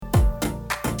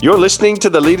You're listening to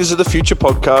the Leaders of the Future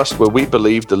podcast, where we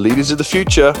believe the leaders of the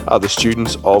future are the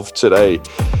students of today.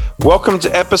 Welcome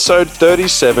to episode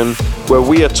 37, where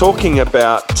we are talking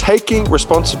about taking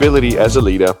responsibility as a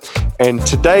leader. And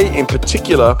today in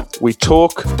particular, we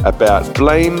talk about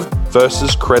blame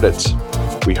versus credit.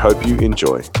 We hope you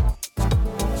enjoy.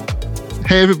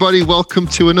 Hey everybody, welcome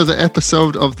to another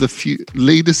episode of the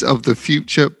Leaders of the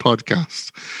Future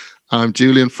podcast. I'm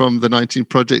Julian from the 19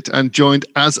 Project and joined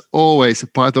as always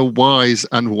by the wise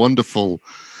and wonderful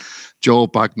Joel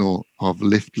Bagnall of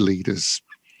Lift Leaders.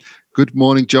 Good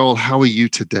morning, Joel. How are you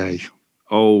today?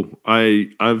 Oh, I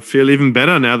feel even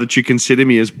better now that you consider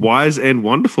me as wise and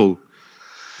wonderful.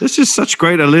 This is such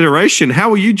great alliteration.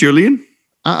 How are you, Julian?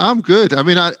 I'm good. I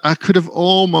mean, I could have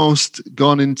almost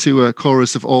gone into a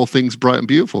chorus of all things bright and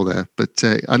beautiful there, but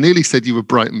I nearly said you were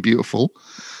bright and beautiful.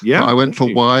 Yeah, I went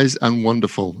for wise and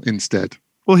wonderful instead.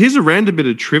 Well, here's a random bit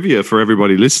of trivia for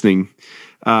everybody listening.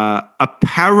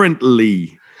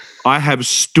 Apparently, I have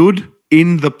stood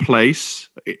in the place,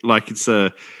 like it's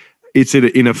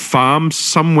in a farm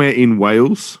somewhere in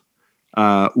Wales,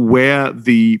 where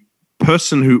the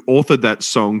person who authored that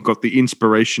song got the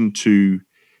inspiration to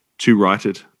write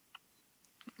it.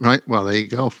 Right. Well, there you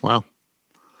go. Wow.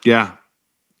 Yeah.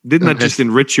 Didn't that just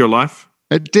enrich your life?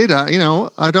 It did. I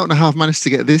don't know how I've managed to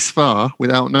get this far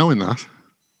without knowing that.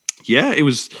 Yeah, it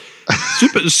was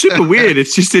super weird.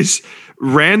 It's just this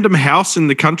random house in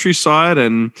the countryside,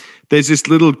 and there's this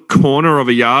little corner of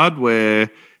a yard where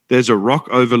there's a rock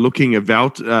overlooking a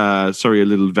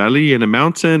little valley and a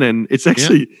mountain, and it's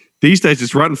actually these days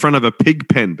it's right in front of a pig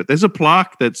pen. But there's a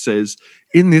plaque that says,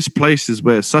 "In this place is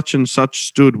where such and such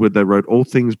stood, where they wrote all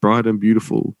things bright and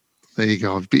beautiful." There you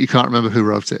go. But you can't remember who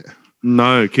wrote it.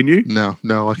 No, can you? No,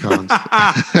 I can't.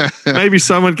 Maybe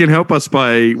someone can help us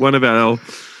by one of our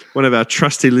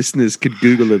trusty listeners could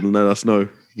Google it and let us know.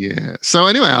 Yeah. So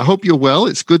anyway, I hope you're well.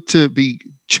 It's good to be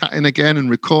chatting again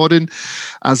and recording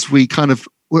as we're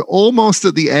almost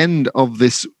at the end of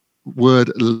this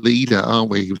word leader,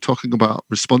 aren't we? We're talking about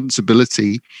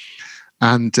responsibility.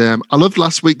 And I loved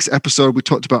last week's episode. We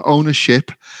talked about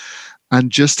ownership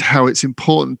and just how it's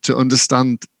important to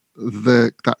understand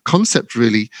that concept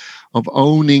really of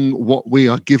owning what we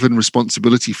are given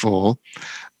responsibility for.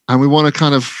 And we want to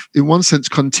kind of, in one sense,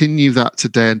 continue that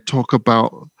today and talk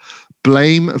about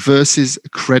blame versus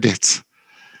credit.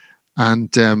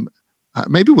 And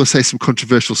maybe we'll say some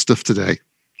controversial stuff today.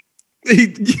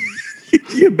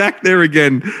 You're back there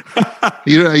again. Are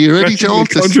you ready, Joel?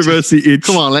 Controversy itch.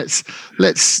 Come on, let's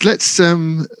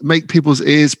make people's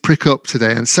ears prick up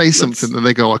today and say something that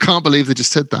they go, I can't believe they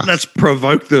just said that. Let's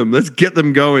provoke them. Let's get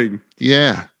them going.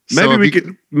 Yeah.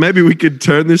 Maybe we could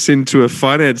turn this into a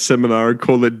finance seminar and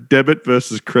call it debit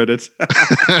versus credit.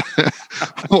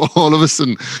 All of a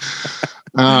sudden.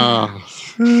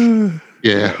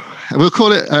 Yeah. We'll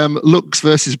call it looks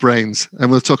versus brains,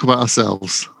 and we'll talk about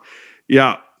ourselves.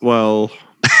 Yeah. Well,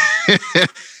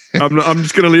 I'm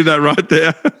just going to leave that right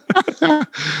there.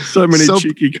 So many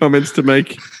cheeky comments to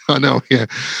make. I know, yeah.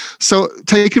 So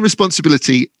taking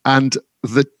responsibility and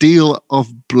the deal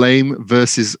of blame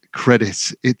versus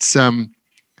credit. It's an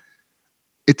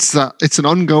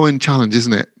ongoing challenge,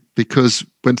 isn't it? Because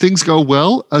when things go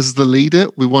well, as the leader,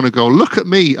 we want to go, look at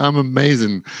me, I'm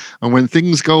amazing. And when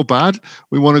things go bad,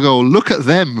 we want to go, look at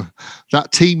them.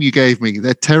 That team you gave me,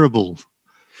 they're terrible.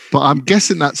 But I'm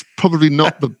guessing that's probably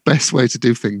not the best way to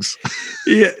do things.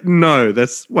 Yeah, no,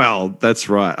 that's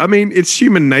right. I mean, it's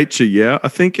human nature, yeah. I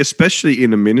think especially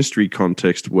in a ministry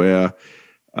context where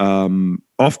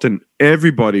often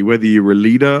everybody, whether you're a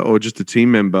leader or just a team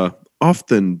member,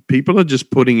 often people are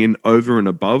just putting in over and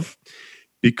above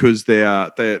because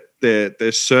they're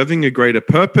serving a greater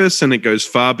purpose, and it goes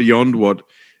far beyond what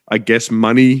I guess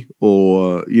money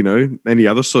or any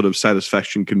other sort of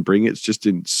satisfaction can bring. It's just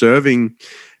in serving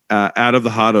out of the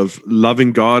heart of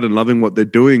loving God and loving what they're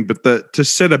doing. But to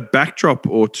set a backdrop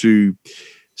or to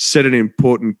set an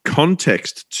important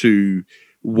context to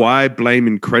why blame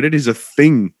and credit is a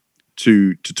thing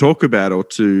to talk about or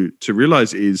to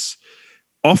realize is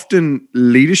often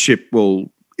leadership.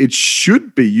 Well, you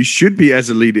should be as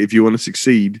a leader, if you want to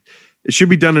succeed, it should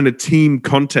be done in a team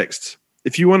context.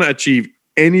 If you want to achieve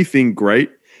anything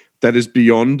great that is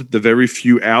beyond the very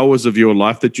few hours of your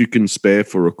life that you can spare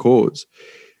for a cause,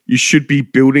 you should be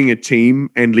building a team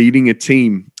and leading a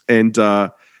team and,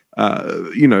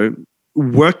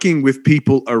 working with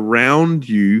people around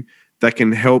you that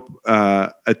can help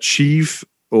achieve,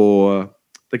 or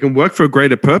they can work for a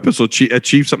greater purpose or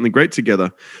achieve something great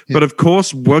together. Yeah. But of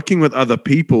course, working with other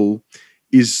people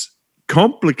is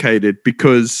complicated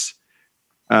because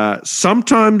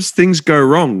sometimes things go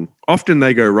wrong. Often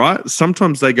they go right.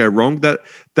 Sometimes they go wrong.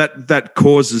 That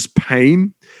causes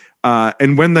pain.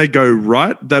 And when they go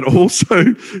right, that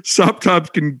also sometimes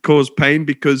can cause pain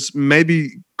because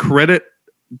maybe credit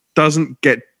doesn't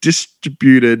get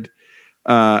distributed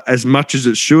as much as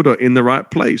it should or in the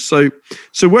right place. So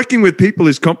working with people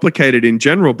is complicated in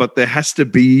general, but there has to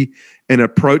be an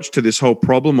approach to this whole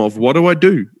problem of what do I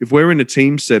do? If we're in a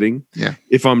team setting,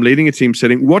 if I'm leading a team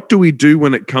setting, what do we do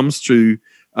when it comes to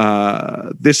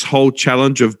this whole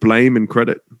challenge of blame and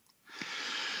credit?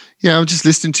 Yeah, I'm just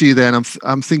listening to you there, and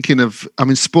I'm thinking of, I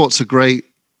mean, sport's a great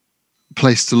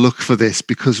place to look for this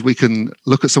because we can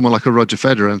look at someone like a Roger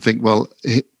Federer and think, well,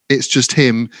 it's just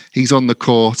him. He's on the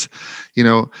court. You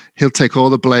know, he'll take all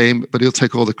the blame, but he'll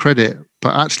take all the credit.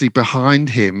 But actually behind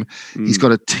him, he's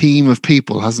got a team of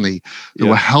people, hasn't he,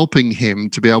 who are helping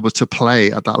him to be able to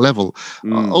play at that level.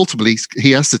 Ultimately, he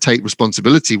has to take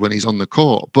responsibility when he's on the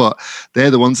court, but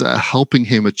they're the ones that are helping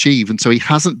him achieve. And so he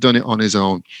hasn't done it on his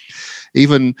own.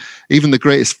 Even the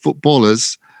greatest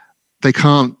footballers, they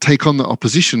can't take on the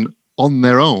opposition on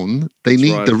their own. They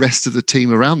need the rest of the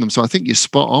team around them. So I think you're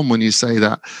spot on when you say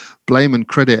that blame and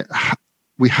credit,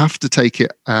 we have to take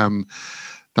it,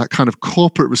 that kind of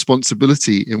corporate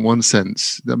responsibility in one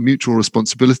sense, the mutual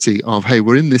responsibility of, hey,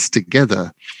 we're in this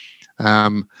together.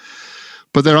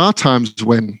 But there are times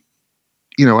when,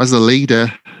 you know, as a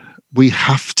leader, we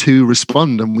have to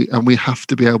respond and we have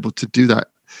to be able to do that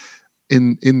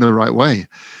in the right way.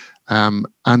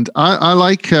 And I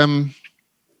like,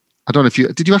 I don't know if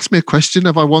did you ask me a question?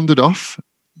 Have I wandered off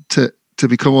to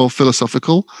become all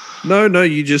philosophical? No,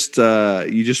 you just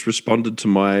responded to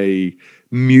my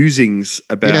musings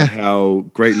about how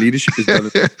great leadership is done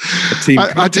in a team.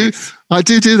 I do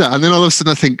that, and then all of a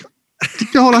sudden I think,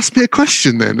 did you all ask me a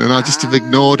question then? And I just have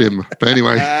ignored him. But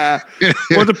anyway,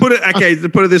 well, to put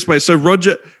it this way, so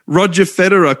Roger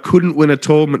Federer couldn't win a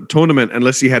tournament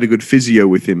unless he had a good physio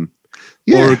with him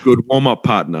or a good warm-up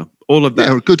partner. All of that.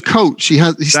 Yeah, a good coach. He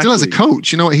still has a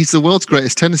coach. You know what? He's the world's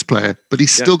greatest tennis player, but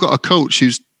he's still got a coach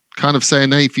who's kind of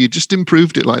saying, hey, if you just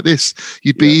improved it like this,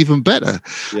 you'd be even better.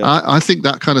 Yeah. I think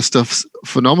that kind of stuff's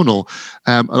phenomenal.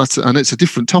 And it's a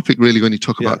different topic really when you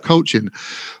talk about coaching.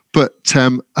 But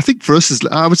I think for us,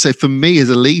 I would say for me as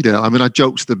a leader, I mean, I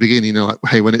joked at the beginning, you know, like,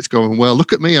 hey, when it's going well,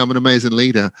 look at me, I'm an amazing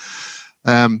leader.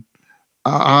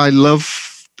 I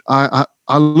love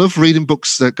reading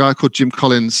books. A guy called Jim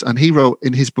Collins, and he wrote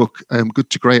in his book, Good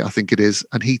to Great, I think it is,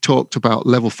 and he talked about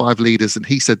level 5 leaders, and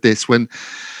he said this, when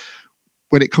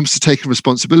it comes to taking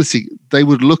responsibility, they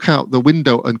would look out the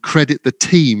window and credit the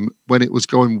team when it was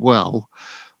going well,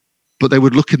 but they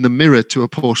would look in the mirror to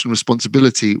apportion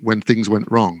responsibility when things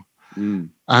went wrong.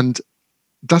 And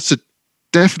that's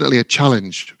definitely a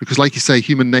challenge, because like you say,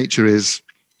 human nature is,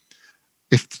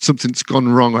 if something's gone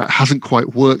wrong or it hasn't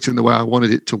quite worked in the way I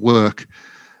wanted it to work,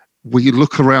 we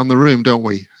look around the room, don't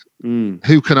we?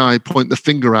 Who can I point the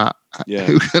finger at? Yeah.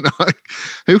 Who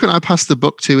can I pass the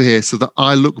buck to here so that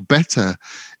I look better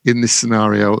in this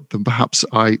scenario than perhaps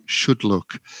I should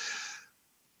look?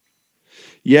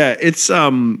 Yeah, it's I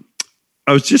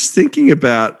was just thinking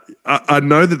about, I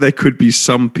know that there could be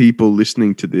some people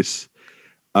listening to this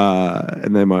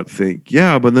and they might think,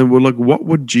 yeah, but then we're like, what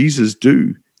would Jesus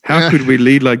do? How could we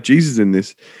lead like Jesus in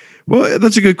this? Well,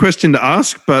 that's a good question to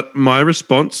ask, but my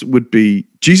response would be,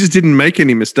 Jesus didn't make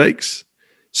any mistakes.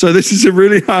 So this is a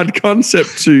really hard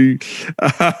concept to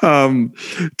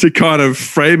kind of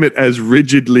frame it as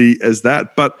rigidly as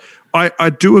that. But I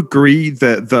do agree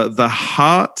that the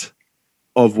heart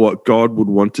of what God would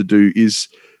want to do is,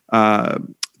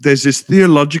 there's this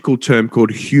theological term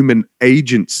called human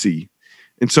agency.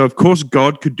 And so, of course,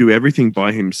 God could do everything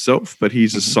by himself, but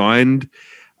he's assigned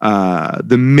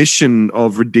the mission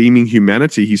of redeeming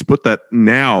humanity. He's put that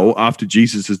now, after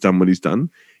Jesus has done what he's done,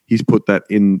 he's put that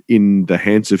in the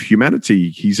hands of humanity.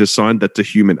 He's assigned that to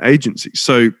human agency.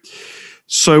 So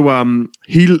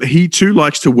he too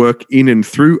likes to work in and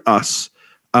through us.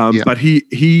 But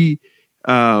he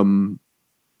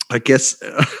I guess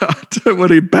I don't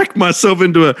want to back myself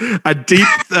into a deep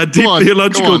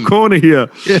theological corner here.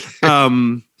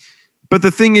 But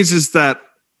the thing is that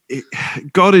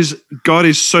God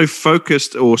is so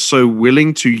focused or so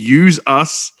willing to use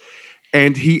us,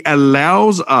 and he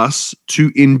allows us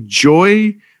to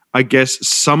enjoy, I guess,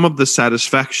 some of the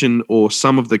satisfaction or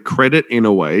some of the credit in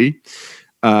a way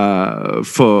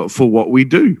for what we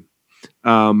do.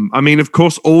 I mean, of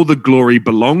course, all the glory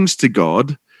belongs to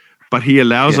God, but he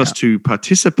allows us to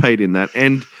participate in that.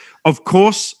 And of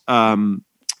course,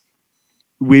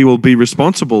 we will be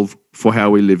responsible for how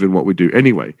we live and what we do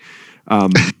anyway.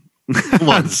 Come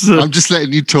on. I'm just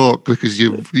letting you talk because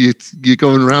you're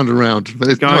going round and round. But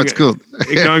it's good.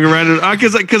 Going around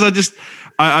because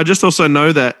I just also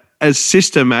know that as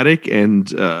systematic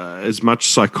and as much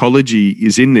psychology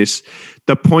is in this,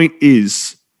 the point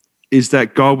is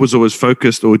that God was always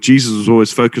focused, or Jesus was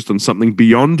always focused on something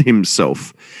beyond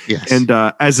himself. Yes. And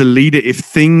as a leader, if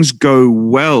things go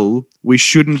well, we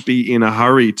shouldn't be in a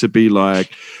hurry to be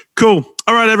like, cool,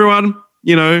 all right, everyone,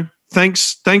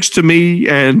 thanks to me,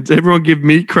 and everyone give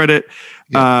me credit.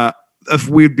 Yeah. If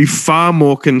we'd be far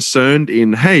more concerned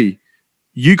in, hey,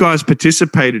 you guys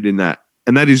participated in that,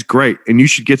 and that is great, and you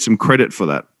should get some credit for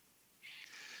that.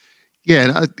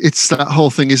 Yeah, it's that whole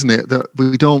thing, isn't it? That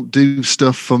we don't do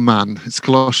stuff for man. It's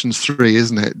Colossians 3,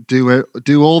 isn't it?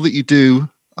 Do all that you do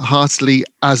heartily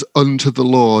as unto the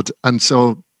Lord. And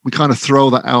so we kind of throw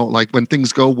that out, like when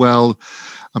things go well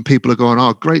and people are going,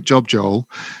 oh, great job, Joel.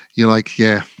 You're like,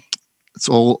 yeah, it's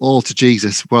all to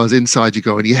Jesus. Whereas inside you're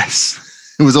going, yes,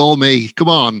 it was all me. Come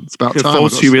on, it's about time.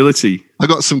 False humility. I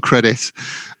got some credit.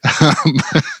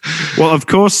 Well, of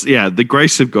course, yeah, the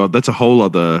grace of God, that's a whole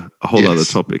other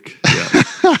topic. Yeah.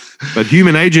 But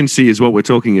human agency is what we're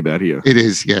talking about here. It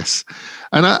is, yes.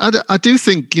 And I do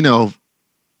think,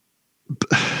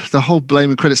 the whole blame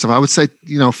and credit stuff, I would say,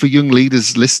 for young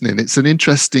leaders listening, it's an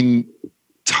interesting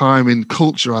time in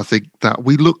culture, I think, that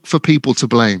we look for people to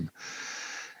blame.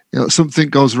 Something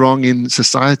goes wrong in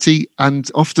society, and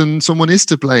often someone is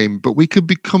to blame. But it could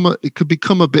become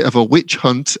a bit of a witch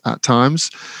hunt at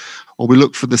times, or we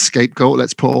look for the scapegoat.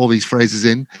 Let's put all these phrases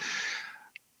in,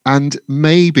 and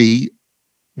maybe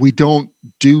we don't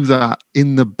do that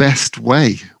in the best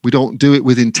way. We don't do it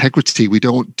with integrity. We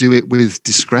don't do it with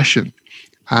discretion.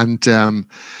 And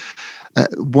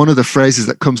one of the phrases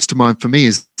that comes to mind for me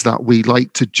is that we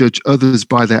like to judge others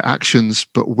by their actions,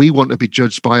 but we want to be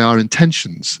judged by our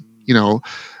intentions.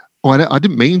 I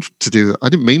didn't mean to do that. I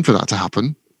didn't mean for that to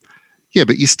happen. Yeah,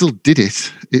 but you still did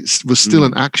it. It was still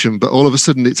an action, but all of a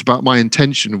sudden it's about my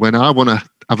intention when I want to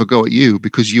have a go at you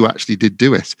because you actually did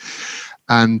do it.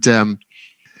 And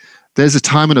there's a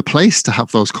time and a place to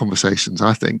have those conversations,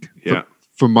 I think,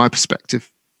 from my perspective.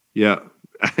 Yeah.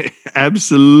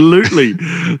 Absolutely.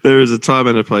 There is a time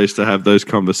and a place to have those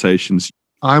conversations.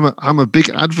 I'm a big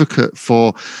advocate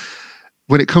for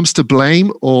when it comes to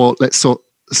blame, or let's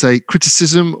say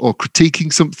criticism or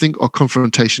critiquing something or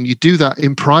confrontation, you do that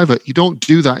in private. You don't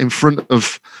do that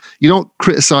you don't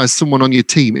criticize someone on your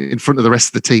team in front of the rest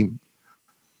of the team.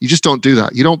 You just don't do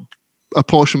that. You don't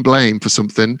apportion blame for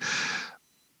something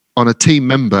on a team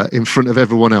member in front of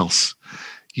everyone else.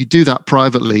 You do that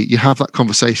privately. You have that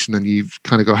conversation, and you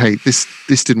kind of go, "Hey, this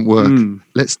didn't work.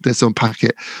 Let's unpack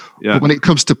it." Yeah. But when it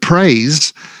comes to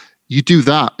praise, you do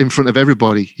that in front of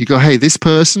everybody. You go, "Hey, this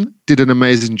person did an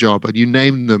amazing job," and you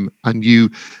name them and you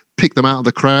pick them out of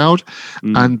the crowd.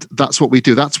 And that's what we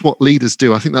do. That's what leaders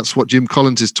do. I think that's what Jim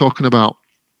Collins is talking about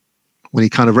when he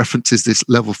kind of references this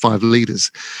level 5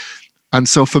 leaders. And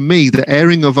so for me, the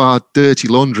airing of our dirty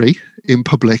laundry in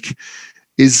public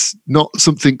is not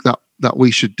something that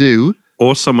we should do.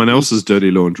 Or someone else's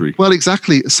dirty laundry. Well,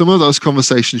 exactly. Some of those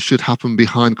conversations should happen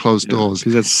behind closed doors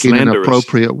in an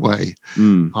appropriate way.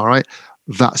 All right.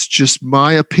 That's just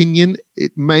my opinion.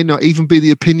 It may not even be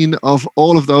the opinion of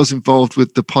all of those involved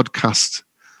with the podcast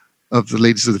of the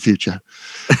Leaders of the Future.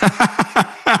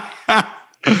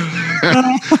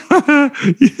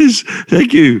 Yes,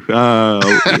 thank you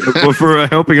for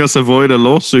helping us avoid a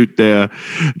lawsuit there.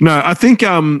 No, I think,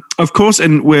 of course,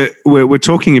 and we're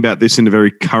talking about this in a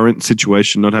very current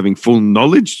situation, not having full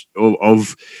knowledge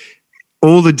of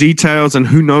all the details and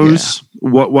who knows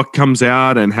what comes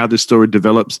out and how this story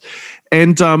develops.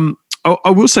 And I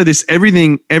will say this: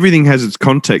 everything has its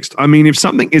context. I mean, if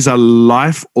something is a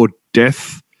life or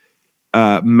death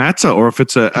matter, or if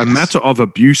it's a matter of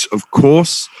abuse, of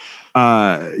course,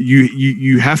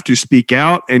 you have to speak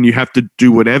out and you have to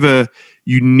do whatever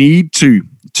you need to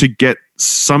get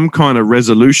some kind of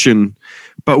resolution.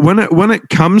 But when it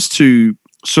comes to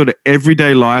sort of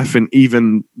everyday life and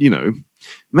even,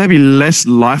 maybe less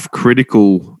life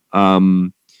critical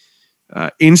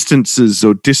instances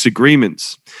or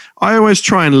disagreements, I always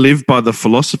try and live by the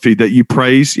philosophy that you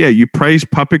praise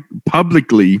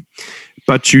publicly,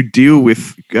 but you deal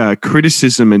with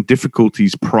criticism and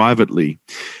difficulties privately,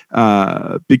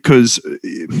 because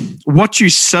what you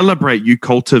celebrate, you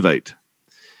cultivate.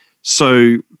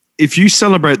 So if you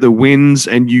celebrate the wins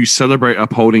and you celebrate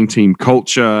upholding team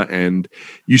culture and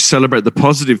you celebrate the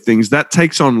positive things, that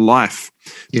takes on life.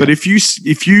 Yeah. But if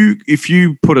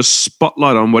you put a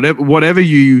spotlight on whatever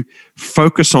you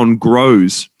focus on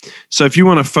grows. So if you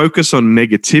want to focus on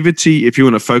negativity, if you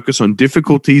want to focus on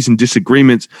difficulties and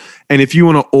disagreements, and if you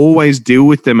want to always deal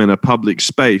with them in a public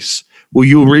space, well,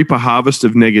 you'll reap a harvest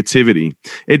of negativity.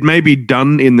 It may be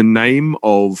done in the name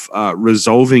of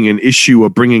resolving an issue or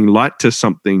bringing light to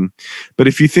something. But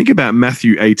if you think about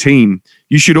Matthew 18,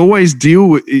 you should always deal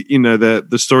with,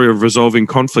 the story of resolving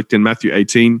conflict in Matthew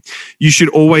 18. You should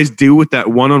always deal with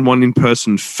that one-on-one in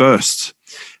person first.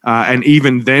 And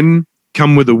even then,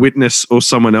 come with a witness or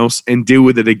someone else and deal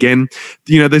with it again.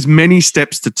 There's many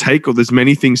steps to take, or there's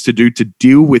many things to do to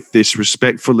deal with this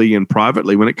respectfully and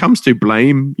privately. When it comes to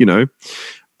blame,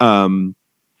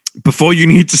 before you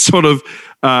need to sort of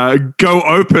go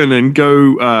open and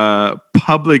go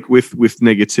public with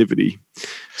negativity.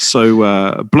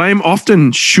 So blame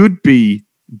often should be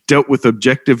dealt with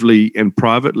objectively and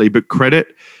privately, but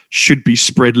credit should be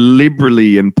spread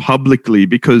liberally and publicly,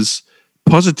 because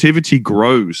positivity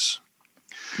grows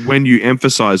when you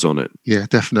emphasize on it. Yeah,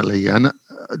 definitely. And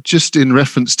just in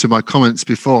reference to my comments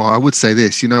before, I would say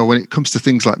this, when it comes to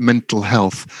things like mental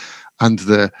health and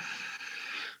the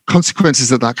consequences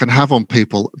that can have on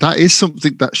people, that is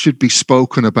something that should be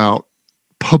spoken about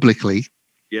publicly.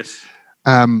 Yes.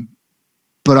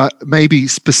 But maybe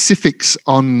specifics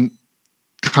on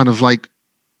kind of like,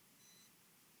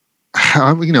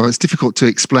 it's difficult to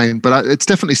explain, but it's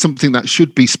definitely something that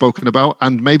should be spoken about.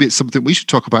 And maybe it's something we should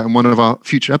talk about in one of our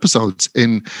future episodes,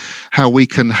 in how we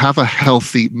can have a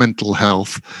healthy mental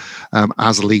health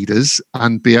as leaders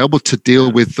and be able to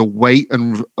deal with the weight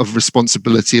of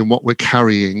responsibility and what we're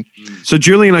carrying. So,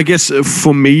 Julian, I guess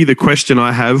for me, the question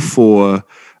I have for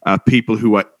people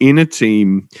who are in a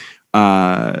team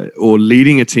or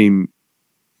leading a team,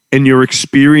 and you're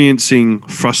experiencing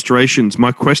frustrations,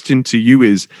 my question to you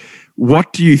is,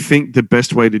 what do you think the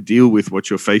best way to deal with what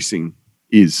you're facing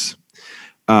is?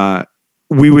 I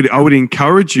would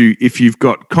encourage you, if you've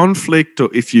got conflict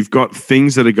or if you've got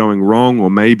things that are going wrong,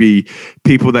 or maybe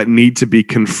people that need to be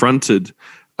confronted,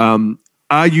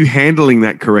 are you handling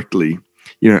that correctly?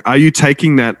 Are you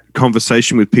taking that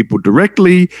conversation with people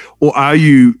directly, or are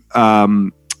you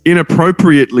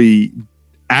inappropriately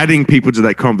adding people to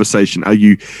that conversation? Are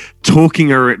you talking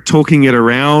it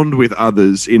around with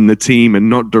others in the team and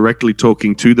not directly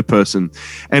talking to the person?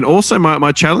 And also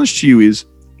my challenge to you is,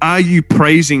 are you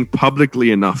praising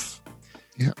publicly enough?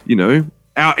 Yeah.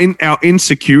 Our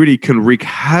insecurity can wreak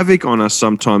havoc on us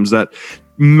sometimes, that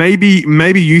maybe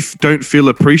you don't feel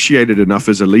appreciated enough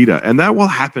as a leader, and that will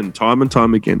happen time and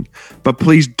time again. But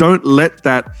please don't let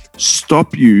that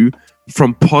stop you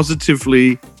from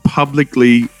positively,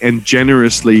 publicly, and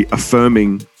generously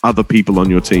affirming other people on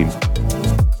your team.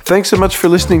 Thanks so much for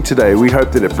listening today. We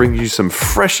hope that it brings you some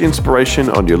fresh inspiration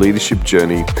on your leadership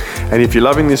journey. And if you're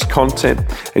loving this content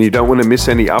and you don't want to miss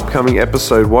any upcoming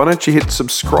episode, why don't you hit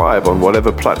subscribe on whatever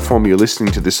platform you're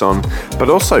listening to this on, but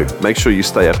also make sure you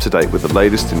stay up to date with the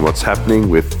latest in what's happening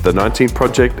with the 19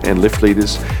 Project and Lift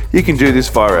Leaders. You can do this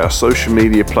via our social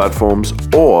media platforms,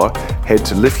 or head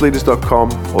to liftleaders.com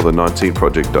or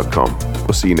the19project.com.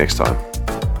 We'll see you next time.